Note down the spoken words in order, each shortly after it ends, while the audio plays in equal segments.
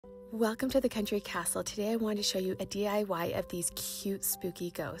Welcome to the Country Castle. Today I want to show you a DIY of these cute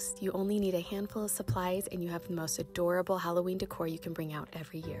spooky ghosts. You only need a handful of supplies and you have the most adorable Halloween decor you can bring out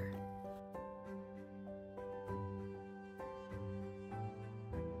every year.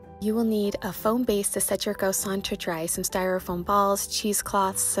 You will need a foam base to set your ghosts on to dry, some styrofoam balls,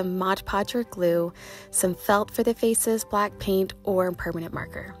 cheesecloth, some Mod Podge or glue, some felt for the faces, black paint, or permanent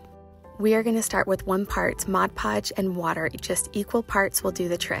marker. We are going to start with 1 part Mod Podge and water. Just equal parts will do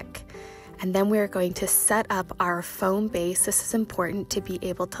the trick. And then we are going to set up our foam base. This is important to be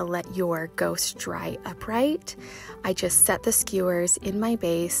able to let your ghost dry upright. I just set the skewers in my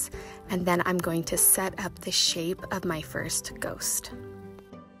base, and then I'm going to set up the shape of my first ghost.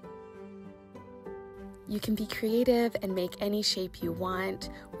 You can be creative and make any shape you want.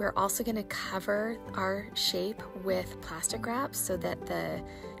 We're also going to cover our shape with plastic wrap so that the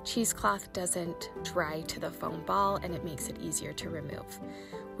cheesecloth doesn't dry to the foam ball and it makes it easier to remove.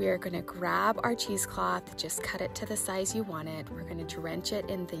 We are going to grab our cheesecloth, just cut it to the size you want it. We're going to drench it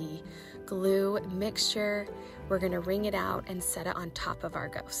in the glue mixture. We're going to wring it out and set it on top of our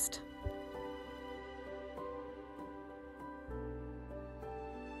ghost.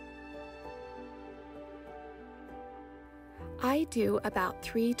 I do about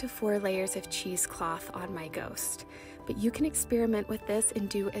 3 to 4 layers of cheesecloth on my ghost, but you can experiment with this and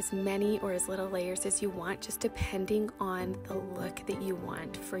do as many or as little layers as you want, just depending on the look that you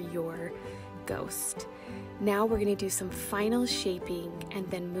want for your ghost. Now we're going to do some final shaping and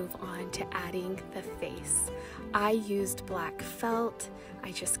then move on to adding the face. I used black felt.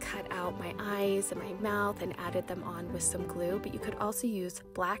 I just cut out my eyes and my mouth and added them on with some glue, but you could also use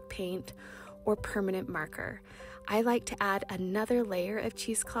black paint or permanent marker. I like to add another layer of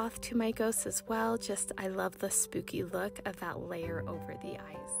cheesecloth to my ghosts as well. I love the spooky look of that layer over the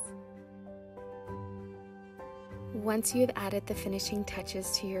eyes. Once you have added the finishing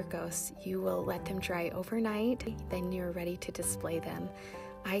touches to your ghosts, you will let them dry overnight. Then you're ready to display them.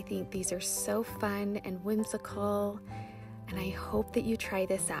 I think these are so fun and whimsical, and I hope that you try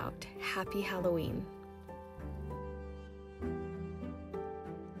this out. Happy Halloween!